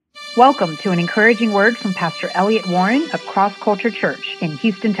Welcome to an encouraging word from Pastor Elliott Warren of Cross Culture Church in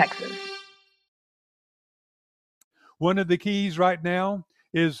Houston, Texas. One of the keys right now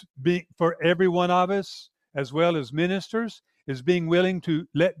is for every one of us, as well as ministers, is being willing to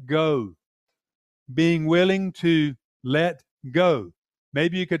let go. Being willing to let go.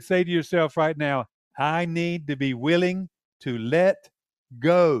 Maybe you could say to yourself right now, I need to be willing to let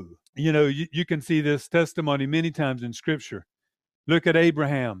go. You know, you can see this testimony many times in Scripture. Look at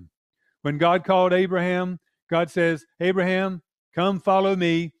Abraham. When God called Abraham, God says, Abraham, come follow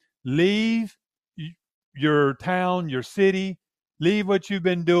me. Leave your town, your city. Leave what you've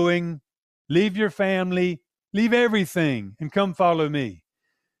been doing. Leave your family. Leave everything and come follow me.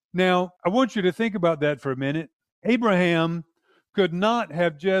 Now, I want you to think about that for a minute. Abraham could not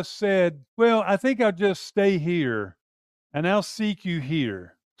have just said, well, I think I'll just stay here and I'll seek you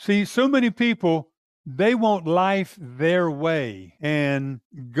here. See, so many people, they want life their way, and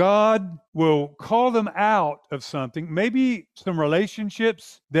God will call them out of something, maybe some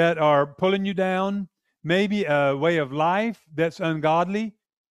relationships that are pulling you down, maybe a way of life that's ungodly.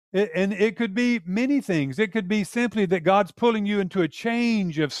 And it could be many things. It could be simply that God's pulling you into a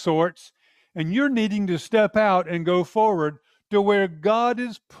change of sorts, and you're needing to step out and go forward to where God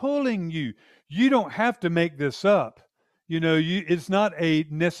is pulling you. You don't have to make this up. You know, it's not a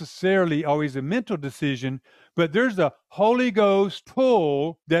necessarily always a mental decision, but there's a Holy Ghost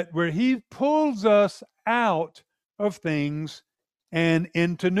pull that where He pulls us out of things and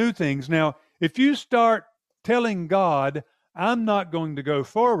into new things. Now, if you start telling God, I'm not going to go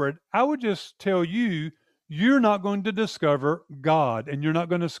forward, I would just tell you, you're not going to discover God, and you're not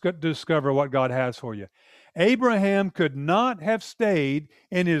going to discover what God has for you. Abraham could not have stayed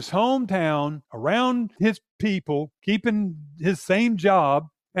in his hometown around his people, keeping his same job,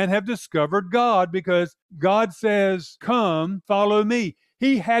 and have discovered God, because God says, come, follow me.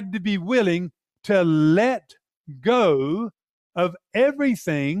 He had to be willing to let go of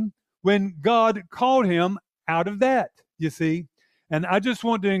everything when God called him out of that, you see. And I just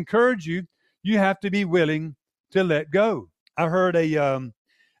want to encourage you, you have to be willing to let go. I heard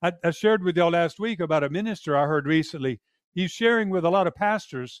I shared with y'all last week about a minister I heard recently. He's sharing with a lot of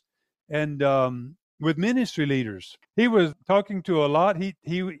pastors and with ministry leaders. He was talking to a lot.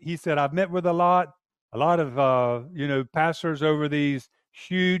 He said, I've met with a lot of pastors over these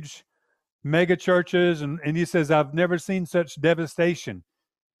huge mega churches, and he says, I've never seen such devastation,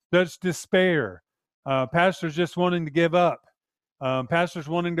 such despair, pastors just wanting to give up, pastors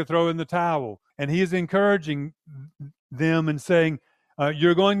wanting to throw in the towel. And he is encouraging them and saying,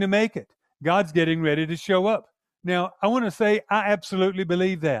 you're going to make it. God's getting ready to show up. Now, I want to say I absolutely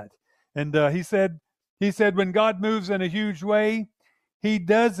believe that. And he said, when God moves in a huge way, He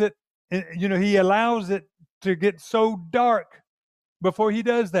does it, He allows it to get so dark before He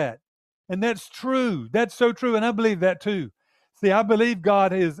does that. And that's true. That's so true. And I believe that too. See, I believe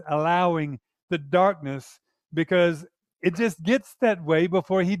God is allowing the darkness because it just gets that way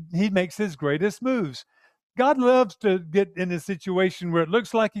before he makes His greatest moves. God loves to get in a situation where it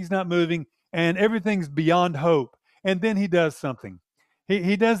looks like He's not moving and everything's beyond hope. And then He does something.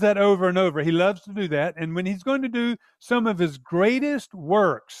 He does that over and over. He loves to do that. And when He's going to do some of His greatest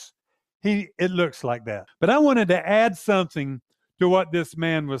works, it looks like that. But I wanted to add something to what this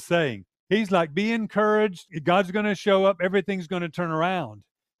man was saying. He's like, be encouraged. God's going to show up. Everything's going to turn around.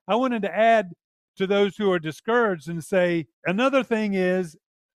 I wanted to add to those who are discouraged and say, another thing is,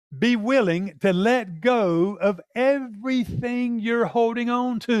 be willing to let go of everything you're holding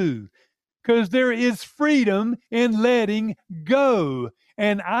on to, because there is freedom in letting go.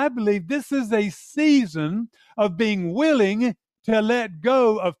 And I believe this is a season of being willing to let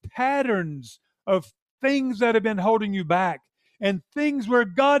go of patterns, of things that have been holding you back, and things where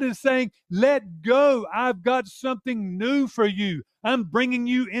God is saying, let go. I've got something new for you. I'm bringing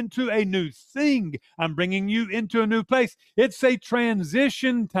you into a new thing. I'm bringing you into a new place. It's a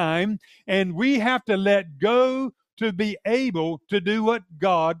transition time, and we have to let go to be able to do what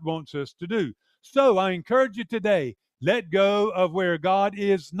God wants us to do. So I encourage you today, let go of where God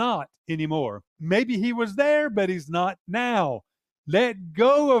is not anymore. Maybe He was there, but He's not now. Let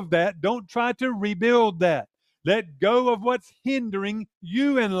go of that. Don't try to rebuild that. Let go of what's hindering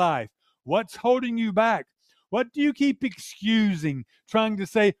you in life. What's holding you back? What do you keep excusing, trying to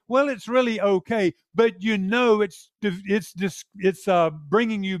say, well, it's really okay, but you know it's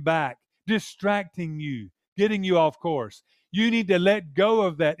bringing you back, distracting you, getting you off course. You need to let go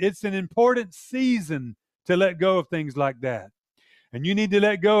of that. It's an important season to let go of things like that. And you need to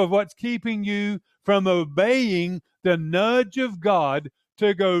let go of what's keeping you from obeying the nudge of God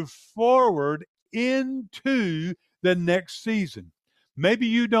to go forward into the next season. Maybe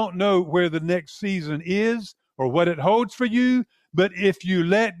you don't know where the next season is or what it holds for you, but if you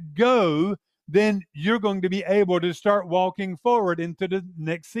let go, then you're going to be able to start walking forward into the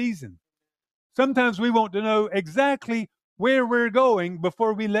next season. Sometimes we want to know exactly where we're going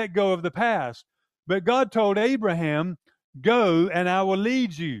before we let go of the past. But God told Abraham, go and I will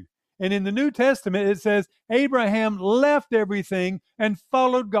lead you. And in the New Testament, it says Abraham left everything and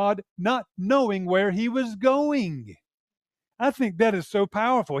followed God, not knowing where he was going. I think that is so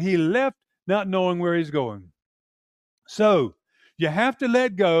powerful. He left not knowing where he's going. So you have to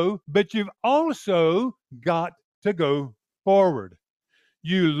let go, but you've also got to go forward.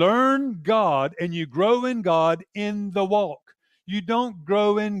 You learn God and you grow in God in the walk. You don't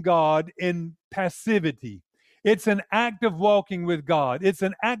grow in God in passivity. It's an act of walking with God. It's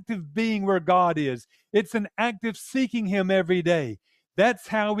an act of being where God is. It's an act of seeking Him every day. That's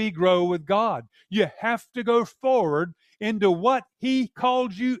how we grow with God. You have to go forward into what He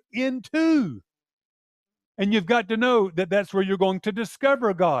called you into. And you've got to know that that's where you're going to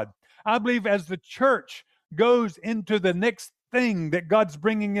discover God. I believe as the church goes into the next thing that God's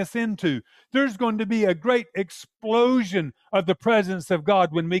bringing us into, there's going to be a great explosion of the presence of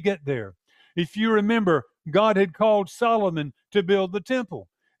God when we get there. If you remember, God had called Solomon to build the temple.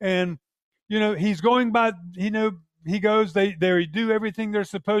 And, he's going by, he goes, they do everything they're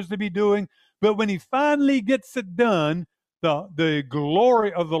supposed to be doing. But when he finally gets it done, the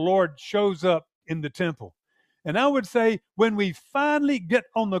glory of the Lord shows up in the temple. And I would say when we finally get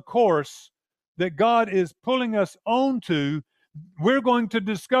on the course that God is pulling us onto, we're going to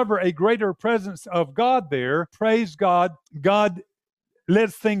discover a greater presence of God there. Praise God. God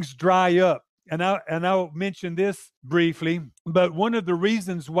lets things dry up. And I'll mention this briefly, but one of the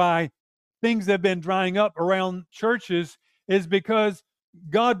reasons why things have been drying up around churches is because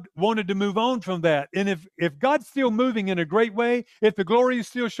God wanted to move on from that. And if God's still moving in a great way, if the glory is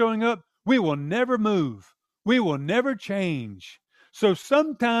still showing up, we will never move. We will never change. So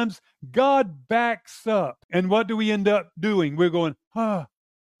sometimes God backs up. And what do we end up doing? We're going,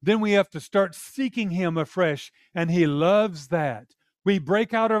 Then we have to start seeking Him afresh. And He loves that. We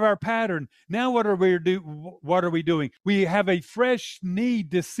break out of our pattern. Now what are we doing? We have a fresh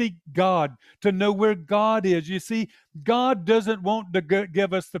need to seek God, to know where God is. You see, God doesn't want to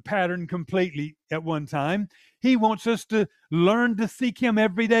give us the pattern completely at one time. He wants us to learn to seek Him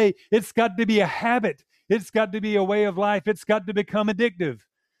every day. It's got to be a habit. It's got to be a way of life. It's got to become addictive.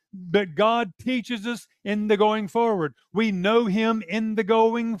 But God teaches us in the going forward. We know Him in the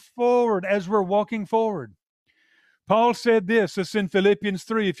going forward as we're walking forward. Paul said this, it's in Philippians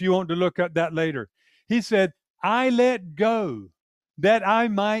 3, if you want to look at that later. He said, I let go that I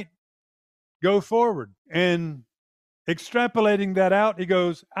might go forward. And extrapolating that out, he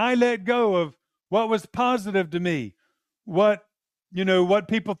goes, I let go of what was positive to me, what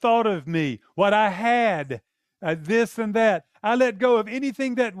people thought of me, what I had, this and that. I let go of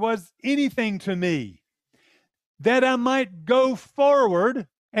anything that was anything to me, that I might go forward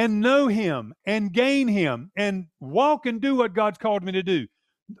and know Him and gain Him and walk and do what God's called me to do.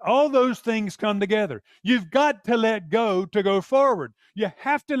 All those things come together. You've got to let go to go forward. You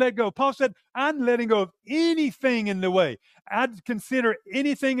have to let go. Paul said, I'm letting go of anything in the way. I'd consider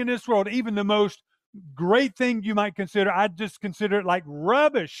anything in this world, even the most great thing you might consider, I'd just consider it like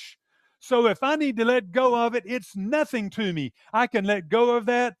rubbish. So if I need to let go of it, it's nothing to me. I can let go of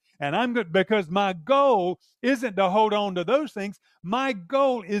that. And I'm good because my goal isn't to hold on to those things. My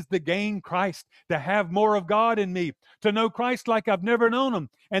goal is to gain Christ, to have more of God in me, to know Christ like I've never known Him.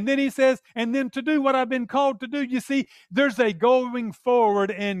 And then he says, and then to do what I've been called to do. You see, there's a going forward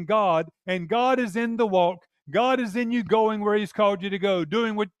in God, and God is in the walk. God is in you going where He's called you to go,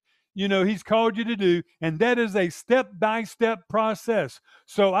 doing what He's called you to do, and that is a step-by-step process.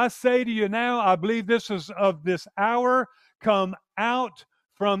 So I say to you now, I believe this is of this hour. Come out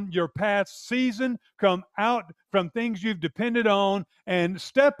from your past season, come out from things you've depended on, and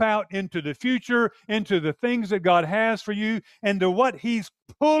step out into the future, into the things that God has for you, and to what He's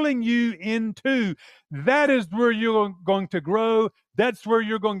pulling you into. That is where you're going to grow. That's where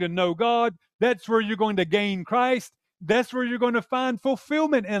you're going to know God. That's where you're going to gain Christ. That's where you're going to find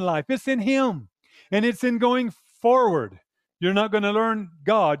fulfillment in life. It's in Him, and it's in going forward. You're not going to learn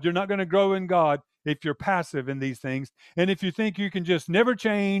God. You're not going to grow in God if you're passive in these things. And if you think you can just never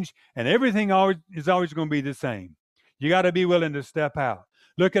change and everything is always going to be the same. You got to be willing to step out.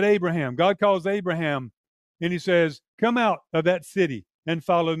 Look at Abraham. God calls Abraham and He says, come out of that city and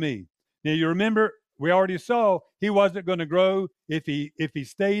follow me. Now you remember, we already saw he wasn't going to grow if he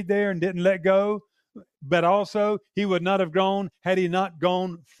stayed there and didn't let go. But also, he would not have grown had he not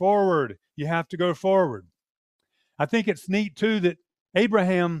gone forward. You have to go forward. I think it's neat, too, that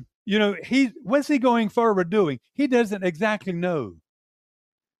Abraham, what's he going forward doing? He doesn't exactly know.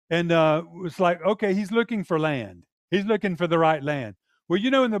 And it's like, okay, he's looking for land. He's looking for the right land. Well,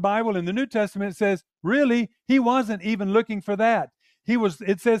 in the Bible, in the New Testament, it says, really, he wasn't even looking for that.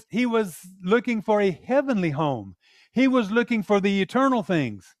 It says he was looking for a heavenly home. He was looking for the eternal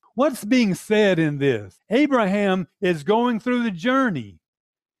things. What's being said in this? Abraham is going through the journey.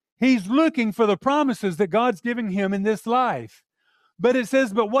 He's looking for the promises that God's giving him in this life. But it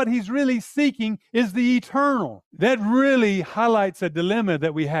says, but what he's really seeking is the eternal. That really highlights a dilemma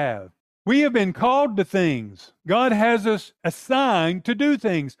that we have. We have been called to things. God has us assigned to do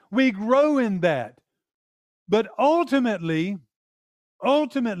things. We grow in that. But ultimately,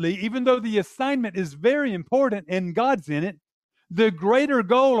 even though the assignment is very important and God's in it, the greater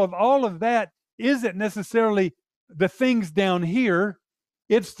goal of all of that isn't necessarily the things down here.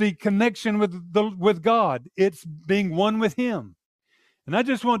 It's the connection with God. It's being one with Him. And I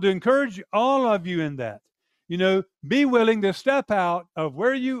just want to encourage all of you in that. Be willing to step out of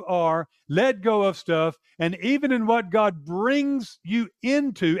where you are, let go of stuff, and even in what God brings you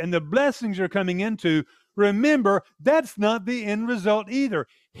into and the blessings you're coming into, remember, that's not the end result either.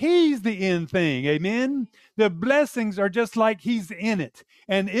 He's the end thing, amen? The blessings are just like He's in it,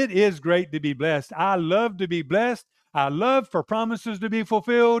 and it is great to be blessed. I love to be blessed. I love for promises to be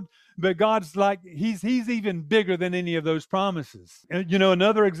fulfilled, but God's like, He's even bigger than any of those promises. And,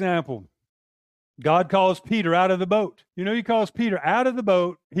 another example, God calls Peter out of the boat. He calls Peter out of the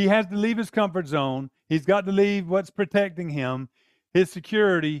boat. He has to leave his comfort zone. He's got to leave what's protecting him, his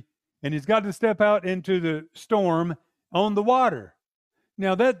security, and he's got to step out into the storm on the water.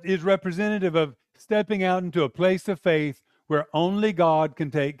 Now, that is representative of stepping out into a place of faith where only God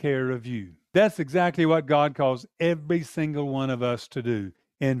can take care of you. That's exactly what God calls every single one of us to do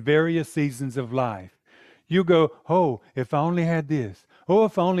in various seasons of life. You go, oh, if I only had this. Oh,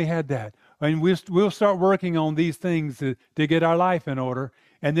 if I only had that. And we'll start working on these things to get our life in order.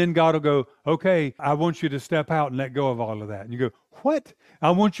 And then God will go, okay, I want you to step out and let go of all of that. And you go, what?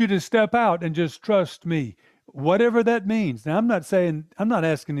 I want you to step out and just trust me. Whatever that means. Now, I'm not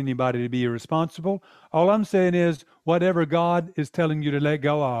asking anybody to be irresponsible. All I'm saying is whatever God is telling you to let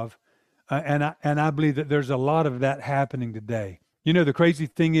go of. And I believe that there's a lot of that happening today. The crazy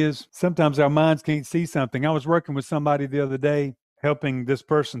thing is sometimes our minds can't see something. I was working with somebody the other day, helping this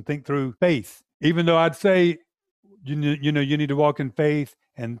person think through faith. Even though I'd say, you need to walk in faith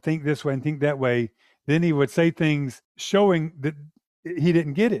and think this way and think that way, then he would say things showing that he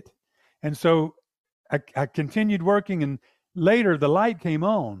didn't get it. And so I continued working, and later the light came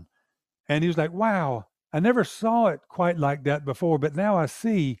on, and he was like, wow, I never saw it quite like that before, but now I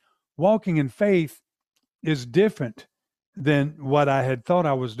see walking in faith is different than what I had thought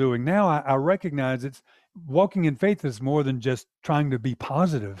I was doing. Now I recognize walking in faith is more than just trying to be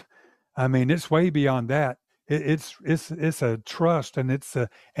positive. I mean, it's way beyond that. It's a trust, and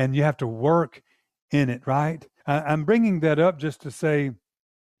and you have to work in it, right? I'm bringing that up just to say,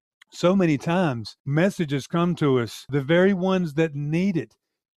 so many times messages come to us, the very ones that need it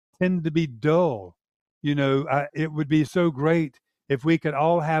tend to be dull. It would be so great if we could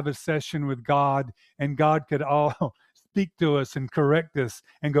all have a session with God, and God could all speak to us and correct us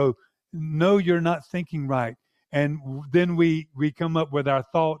and go, no, you're not thinking right. And then we come up with our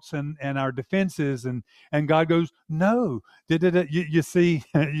thoughts and our defenses, and God goes, no. You see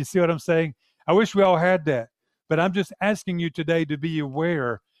what I'm saying? I wish we all had that. But I'm just asking you today to be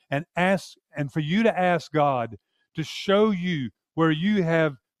aware and for you to ask God to show you where you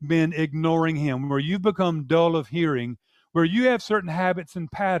have been ignoring Him, where you've become dull of hearing, where you have certain habits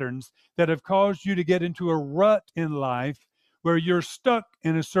and patterns that have caused you to get into a rut in life, where you're stuck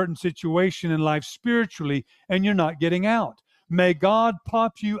in a certain situation in life spiritually and you're not getting out. May God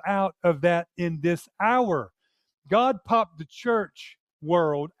pop you out of that in this hour. God popped the church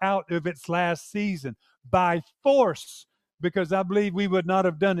world out of its last season by force, because I believe we would not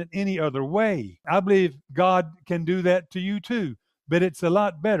have done it any other way. I believe God can do that to you too, but it's a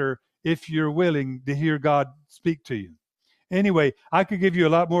lot better if you're willing to hear God speak to you. Anyway, I could give you a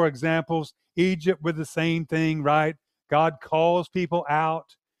lot more examples. Egypt with the same thing, right? God calls people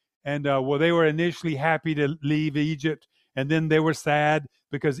out, and they were initially happy to leave Egypt, and then they were sad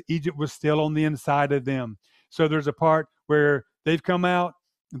because Egypt was still on the inside of them. So there's a part where they've come out,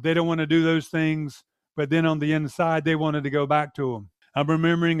 they don't want to do those things, but then on the inside, they wanted to go back to them. I'm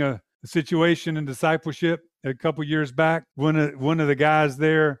remembering a situation in discipleship a couple years back. One of the guys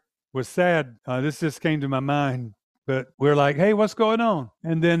there was sad. This just came to my mind, but we're like, hey, what's going on?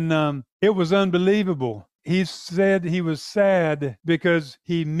 And then it was unbelievable. He said he was sad because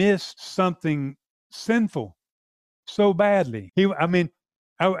he missed something sinful. so badly.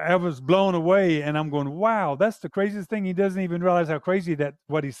 I was blown away, and I'm going, wow, that's the craziest thing. He doesn't even realize how crazy that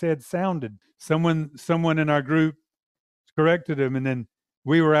what he said sounded. Someone in our group corrected him, and then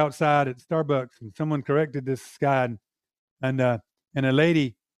we were outside at Starbucks, and someone corrected this guy, and a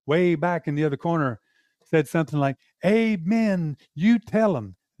lady way back in the other corner said something like, "Amen, you tell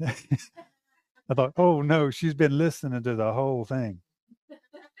him." I thought, oh no, she's been listening to the whole thing.